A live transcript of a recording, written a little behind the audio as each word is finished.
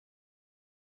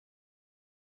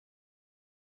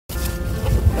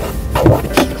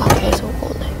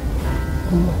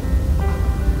어머.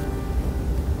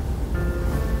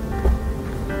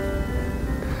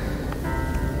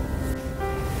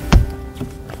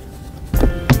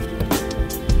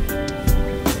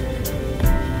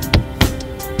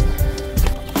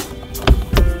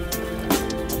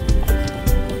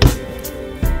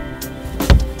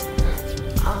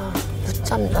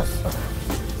 늦잠 잤어.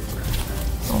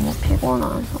 너무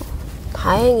피곤해서.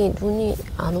 다행히 눈이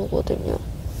안 오거든요.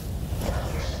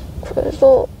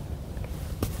 그래서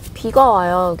비가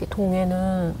와요. 여기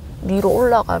동해는. 위로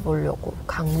올라가 보려고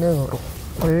강릉으로.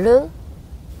 얼른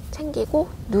챙기고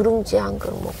누룽지 한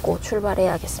그릇 먹고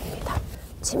출발해야겠습니다.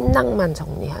 침낭만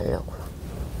정리하려고요.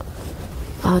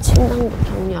 아, 침낭도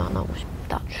정리 안 하고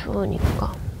싶다.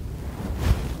 추우니까.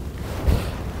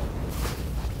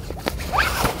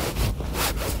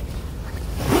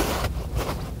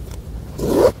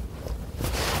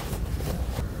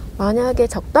 만약에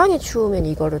적당히 추우면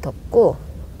이거를 덮고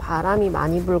바람이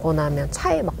많이 불거나 하면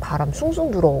차에 막 바람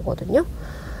숭숭 들어오거든요.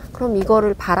 그럼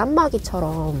이거를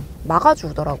바람막이처럼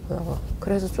막아주더라고요.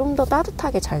 그래서 좀 더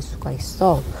따뜻하게 잘 수가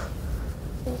있어.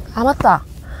 아, 맞다.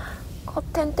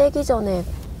 커튼 떼기 전에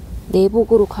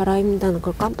내복으로 갈아입는다는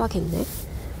걸 깜빡했네.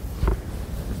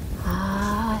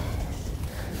 아,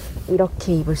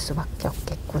 이렇게 입을 수밖에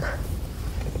없겠구나.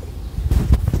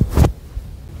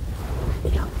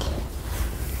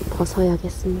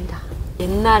 벗어야겠습니다.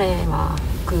 옛날에 막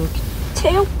그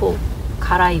체육복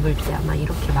갈아입을 때 아마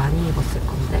이렇게 많이 입었을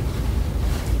건데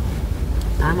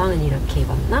나만은 이렇게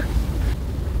입었나?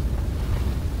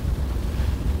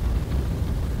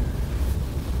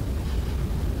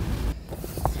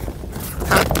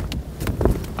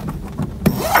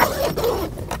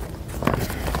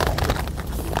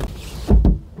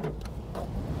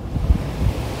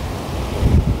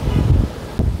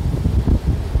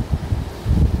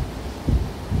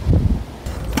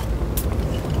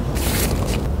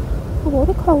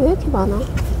 머리카락 왜 이렇게 많아?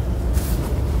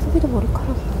 여기도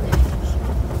머리카락이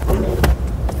있네.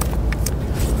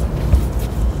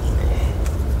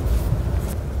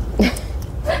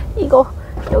 이거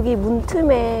여기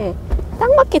문틈에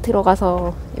딱 맞게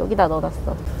들어가서 여기다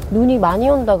넣어놨어. 눈이 많이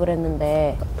온다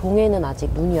그랬는데 동해는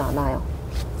아직 눈이 안 와요.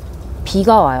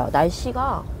 비가 와요.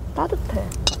 날씨가 따뜻해.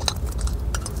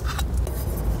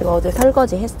 이거 어제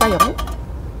설거지 했어요.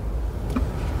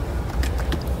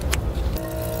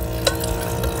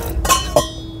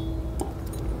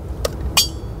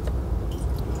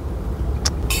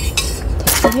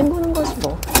 해보는 거지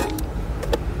뭐.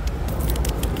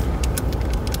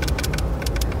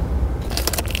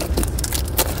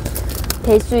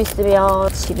 될 수 있으면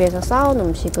집에서 싸운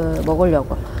음식을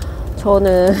먹으려고.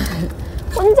 저는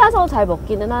혼자서 잘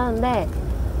먹기는 하는데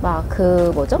막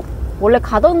그 뭐죠? 원래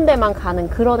가던 데만 가는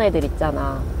그런 애들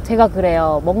있잖아. 제가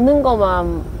그래요. 먹는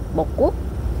것만 먹고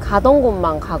가던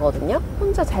곳만 가거든요.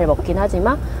 혼자 잘 먹긴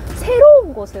하지만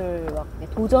새로운 곳을 막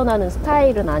도전하는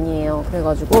스타일은 아니에요.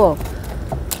 그래가지고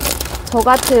저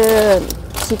같은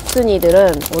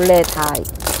집순이들은 원래 다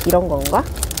이런 건가?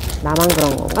 나만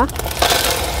그런 건가?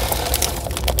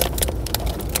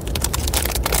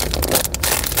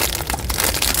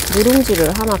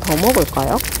 누룽지를 하나 더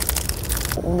먹을까요?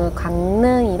 오늘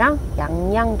강릉이랑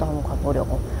양양도 한번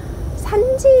가보려고.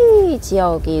 산지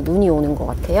지역이 눈이 오는 것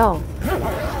같아요.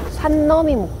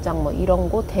 산너미 목장 뭐 이런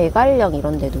곳, 대관령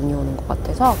이런 데 눈이 오는 것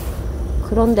같아서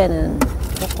그런 데는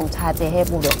조금 자제해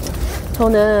보려고.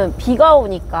 저는 비가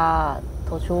오니까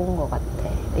더 좋은 것 같아.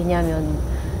 왜냐면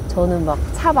저는 막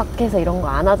차 밖에서 이런 거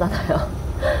안 하잖아요.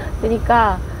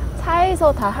 그러니까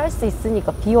차에서 다 할 수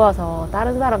있으니까 비 와서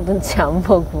다른 사람 눈치 안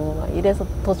보고 이래서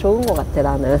더 좋은 것 같아,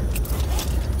 나는. 아,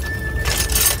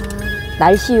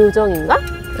 날씨 요정인가?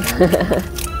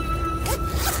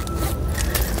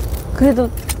 그래도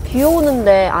비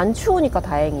오는데 안 추우니까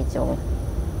다행이죠.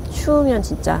 추우면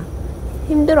진짜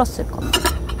힘들었을 겁니다.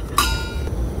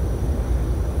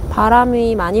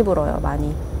 바람이 많이 불어요,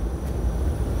 많이.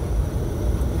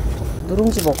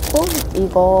 누룽지 먹고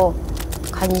이거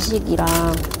간식이랑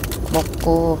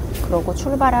먹고 그러고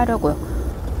출발하려고요.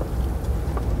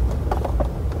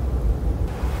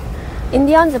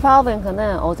 인디언즈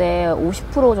파워뱅크는 어제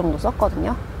 50% 정도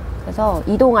썼거든요. 그래서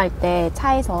이동할 때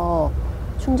차에서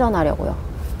충전하려고요.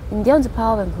 인디언즈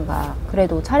파워뱅크가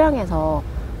그래도 차량에서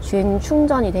주행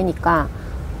충전이 되니까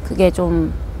그게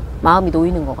좀 마음이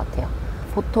놓이는 것 같아요.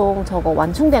 보통 저거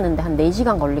완충되는데 한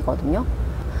 4시간 걸리거든요.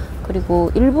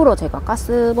 그리고 일부러 제가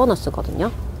가스 버너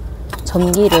쓰거든요.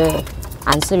 전기를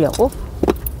안 쓰려고.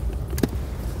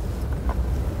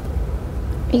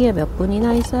 이게 몇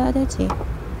분이나 있어야 되지?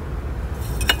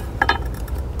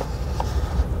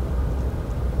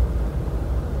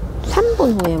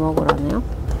 (3분) 후에 먹으라네요.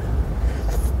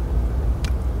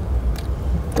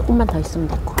 조금만 더 있으면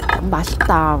될 것 같아.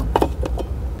 맛있다.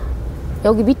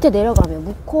 여기 밑에 내려가면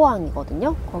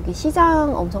묵호항이거든요. 거기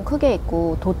시장 엄청 크게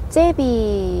있고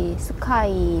돛제비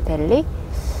스카이밸리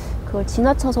그걸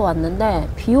지나쳐서 왔는데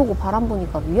비 오고 바람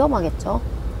부니까 위험하겠죠.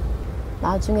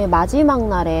 나중에 마지막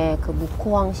날에 그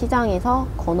묵호항 시장에서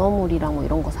건어물이랑 뭐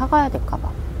이런 거 사가야 될까봐.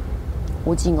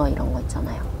 오징어 이런 거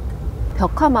있잖아요.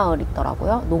 벽화마을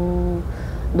있더라고요.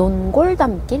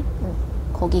 논골담길?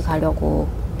 거기 가려고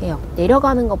해요.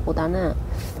 내려가는 것보다는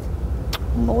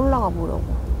한번 올라가 보려고.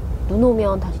 눈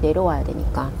오면 다시 내려와야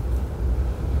되니까.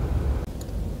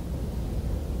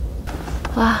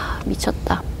 아,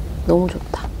 미쳤다. 너무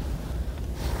좋다.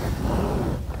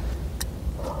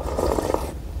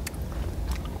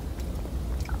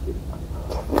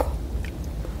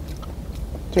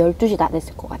 12시 다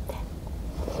됐을 것 같아.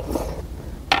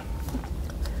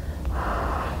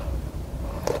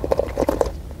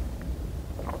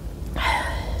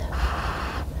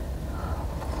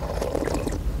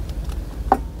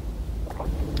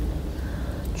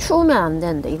 추우면 안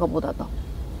되는데 이거보다 더.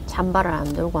 잠바를 안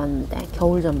들고 왔는데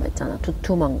겨울 잠바 있잖아.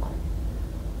 두툼한 거.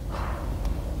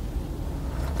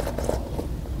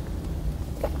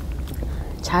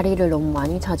 자리를 너무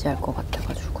많이 차지할 것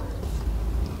같아가지고.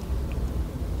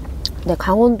 근데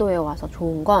강원도에 와서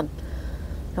좋은 건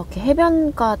이렇게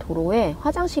해변가 도로에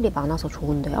화장실이 많아서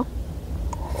좋은데요.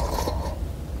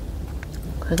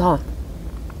 그래서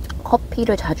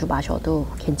커피를 자주 마셔도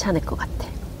괜찮을 것 같아.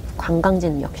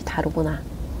 관광지는 역시 다르구나.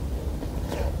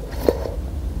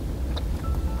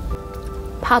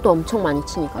 파도 엄청 많이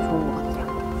치니까 좋은 것 같아요.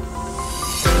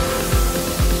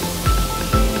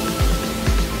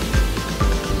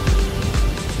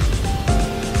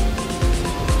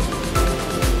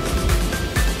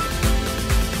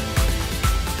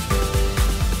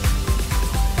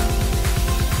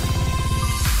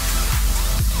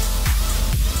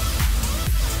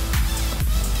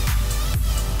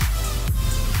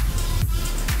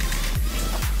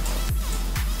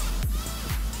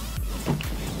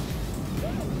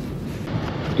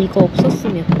 이거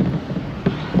없었으면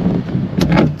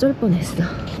어쩔 뻔했어.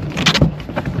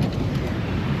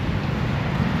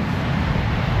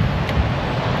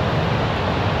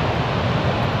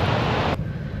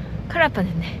 큰일 날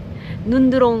뻔했네. 눈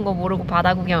들어온 거 모르고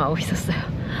바다 구경하고 있었어요.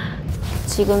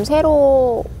 지금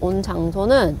새로 온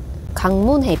장소는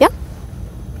강문해변?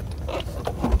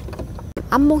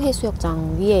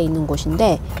 안목해수욕장 위에 있는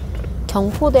곳인데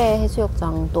경포대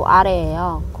해수욕장 또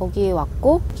아래에요. 거기에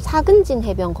왔고 사근진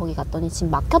해변 거기 갔더니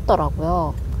지금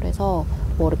막혔더라고요. 그래서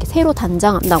뭐 이렇게 새로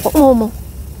단장한다고. 어머어머.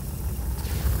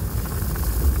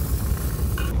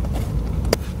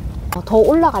 더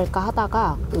올라갈까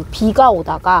하다가 비가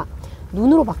오다가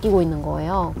눈으로 바뀌고 있는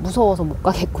거예요. 무서워서 못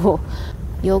가겠고.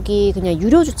 여기 그냥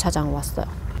유료 주차장 왔어요.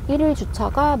 1일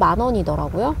주차가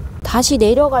 10,000원이더라고요. 다시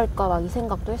내려갈까 막 이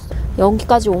생각도 했어요.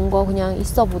 여기까지 온 거 그냥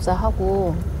있어보자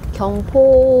하고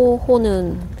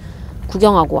경포호는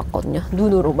구경하고 왔거든요.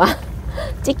 눈으로만.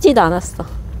 찍지도 않았어.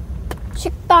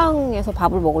 식당에서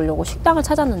밥을 먹으려고 식당을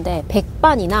찾았는데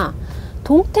백반이나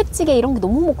동태찌개 이런 게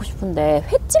너무 먹고 싶은데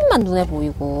횟집만 눈에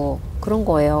보이고 그런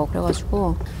거예요.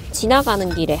 그래가지고 지나가는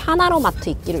길에 하나로마트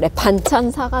있길래 반찬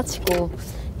사가지고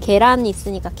계란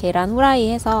있으니까 계란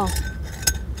후라이 해서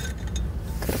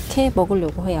그렇게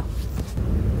먹으려고 해요.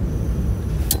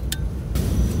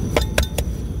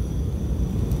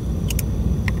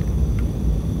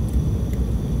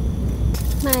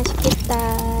 맛있겠다.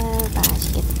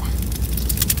 맛있겠다.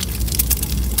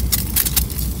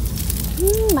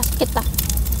 맛있겠다.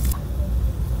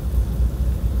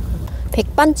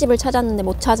 백반집을 찾았는데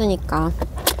못 찾으니까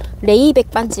레이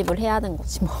백반집을 해야 하는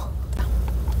거지 뭐.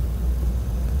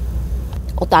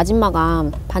 어떤 아줌마가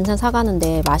반찬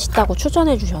사가는데 맛있다고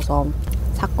추천해 주셔서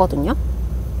샀거든요.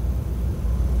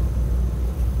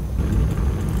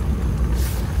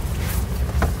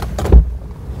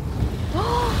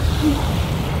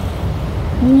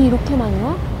 눈이 이렇게 많이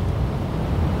와?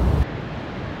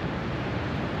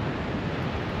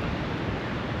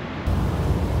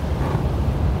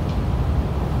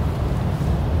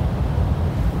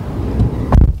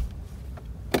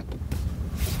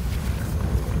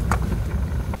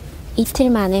 이틀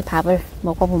만에 밥을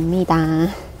먹어봅니다.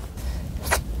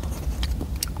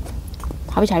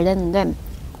 밥이 잘 됐는데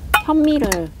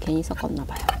현미를 괜히 섞었나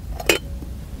봐요.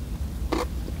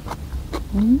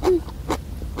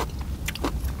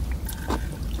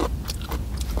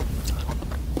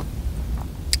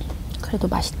 그래도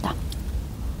맛있다.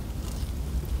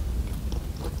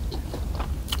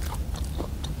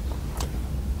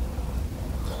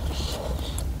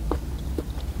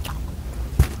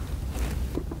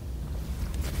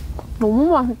 너무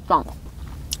맛있다.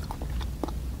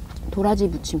 도라지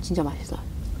무침 진짜 맛있어요.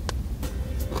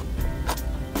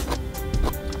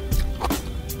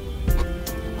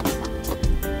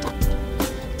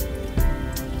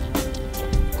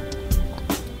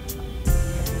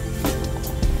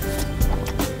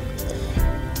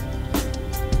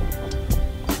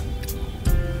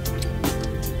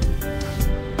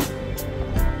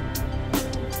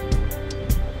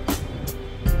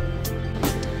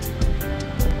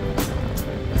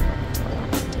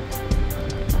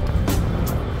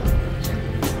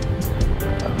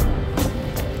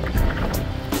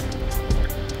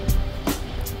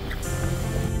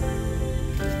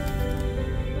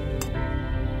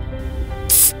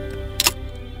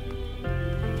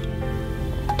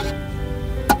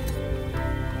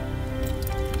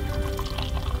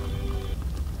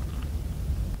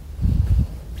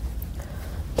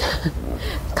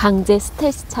 강제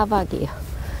스텔스 차박이에요.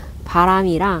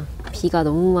 바람이랑 비가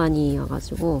너무 많이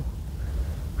와가지고,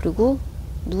 그리고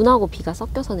눈하고 비가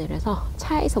섞여서 내려서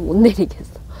차에서 못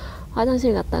내리겠어.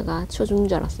 화장실 갔다가 추워 죽는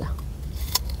줄 알았어요.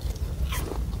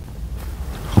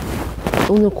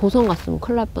 오늘 고성 갔으면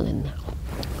큰일 날 뻔했네.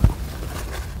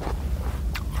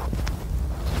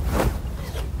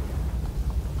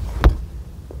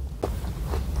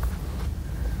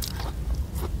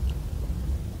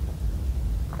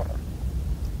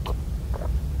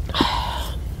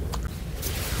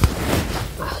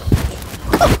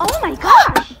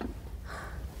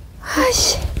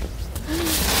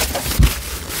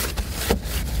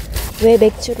 왜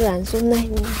맥주를 안 쏟나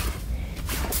했네.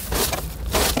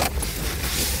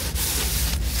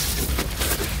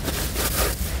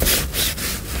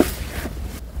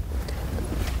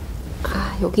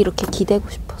 아, 여기 이렇게 기대고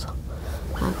싶어서.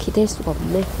 아, 기댈 수가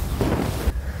없네.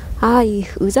 아, 이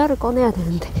의자를 꺼내야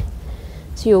되는데.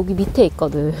 지금 여기 밑에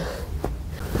있거든.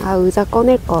 아, 의자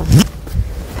꺼낼걸.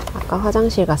 아까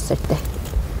화장실 갔을 때.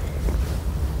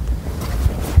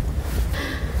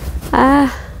 아,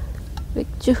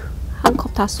 맥주 한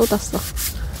컵 다 쏟았어.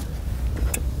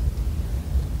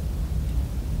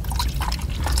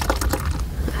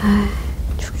 아,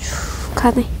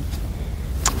 축축하네.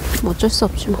 뭐 어쩔 수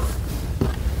없지 뭐.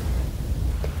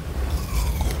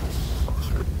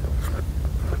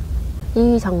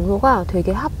 이 장소가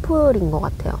되게 핫플인 것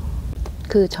같아요.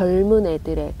 그 젊은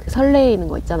애들의 그 설레이는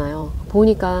거 있잖아요.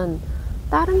 보니까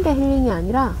다른 게 힐링이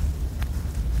아니라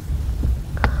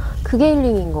그게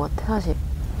힐링인 것 같아. 사실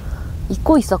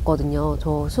잊고 있었거든요.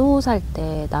 저 20살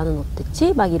때 나는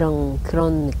어땠지? 막 이런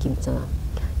그런 느낌 있잖아.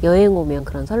 여행 오면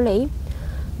그런 설레임.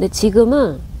 근데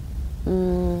지금은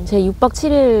제 6박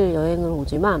 7일 여행을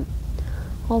오지만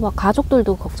막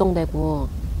가족들도 걱정되고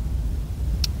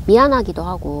미안하기도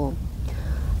하고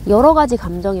여러 가지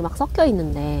감정이 막 섞여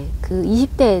있는데, 그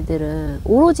 20대 애들은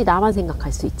오로지 나만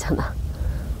생각할 수 있잖아.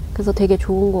 그래서 되게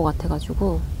좋은 것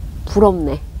같아가지고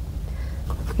부럽네.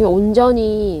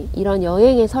 온전히 이런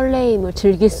여행의 설레임을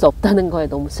즐길 수 없다는 거에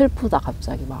너무 슬프다.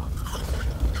 갑자기 막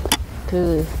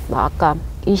아까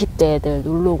 20대 애들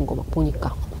놀러 온 거 막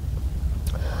보니까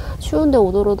추운데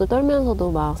오돌오돌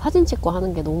떨면서도 막 사진 찍고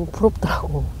하는 게 너무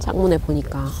부럽더라고. 창문에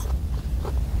보니까.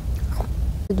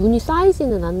 눈이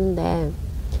쌓이지는 않는데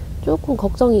조금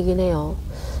걱정이긴 해요.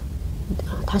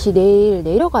 다시 내일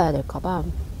내려가야 될까봐.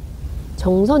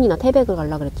 정선이나 태백을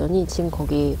가려고 그랬더니 지금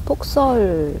거기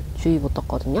폭설주의보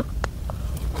떴거든요.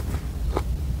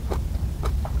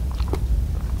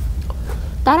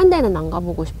 다른 데는 안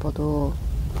가보고 싶어도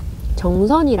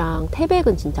정선이랑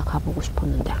태백은 진짜 가보고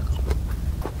싶었는데.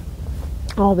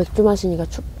 맥주 마시니까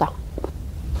춥다.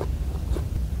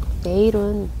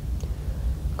 내일은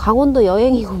강원도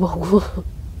여행이고 뭐고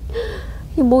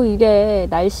뭐 이래.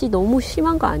 날씨 너무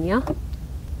심한 거 아니야?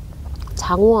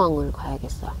 장호항을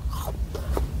가야겠어요.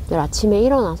 내일 아침에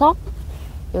일어나서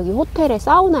여기 호텔에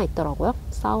사우나 있더라고요.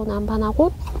 사우나 한판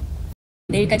하고.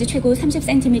 내일까지 최고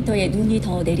 30cm의 눈이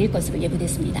더 내릴 것으로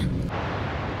예보됐습니다.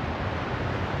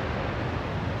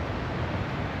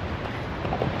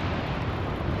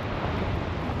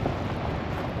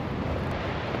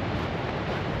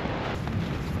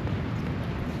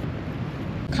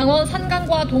 강원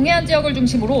산간과 동해안 지역을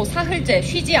중심으로 사흘째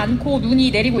쉬지 않고 눈이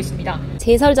내리고 있습니다.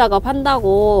 제설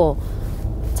작업한다고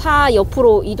차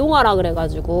옆으로 이동하라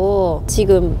그래가지고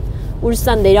지금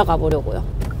울산 내려가 보려고요.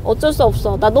 어쩔 수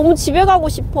없어. 나 너무 집에 가고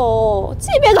싶어.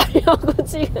 집에 가려고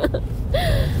지금.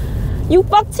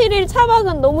 6박 7일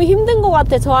차박은 너무 힘든 것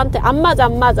같아. 저한테 안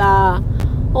맞아.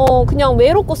 그냥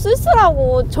외롭고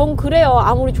쓸쓸하고 전 그래요.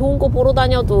 아무리 좋은 거 보러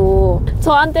다녀도.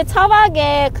 저한테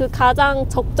차박의 그 가장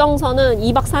적정선은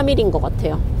 2박 3일인 것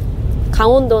같아요.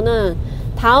 강원도는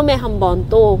다음에 한번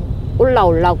또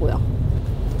올라오려고요.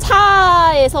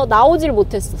 차에서 나오질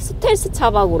못했어. 스텔스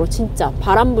차박으로 진짜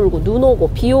바람 불고 눈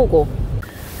오고 비 오고.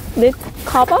 내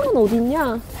가방은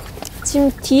어딨냐? 지금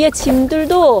뒤에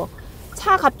짐들도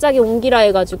차 갑자기 옮기라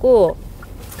해가지고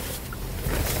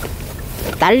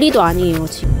난리도 아니에요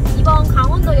지금. 이번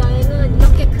강원도 여행은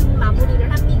이렇게 급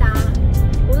마무리를 합니다.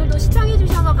 오늘도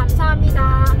시청해주셔서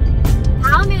감사합니다.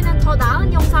 다음에는 더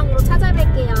나은 영상으로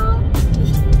찾아뵐게요.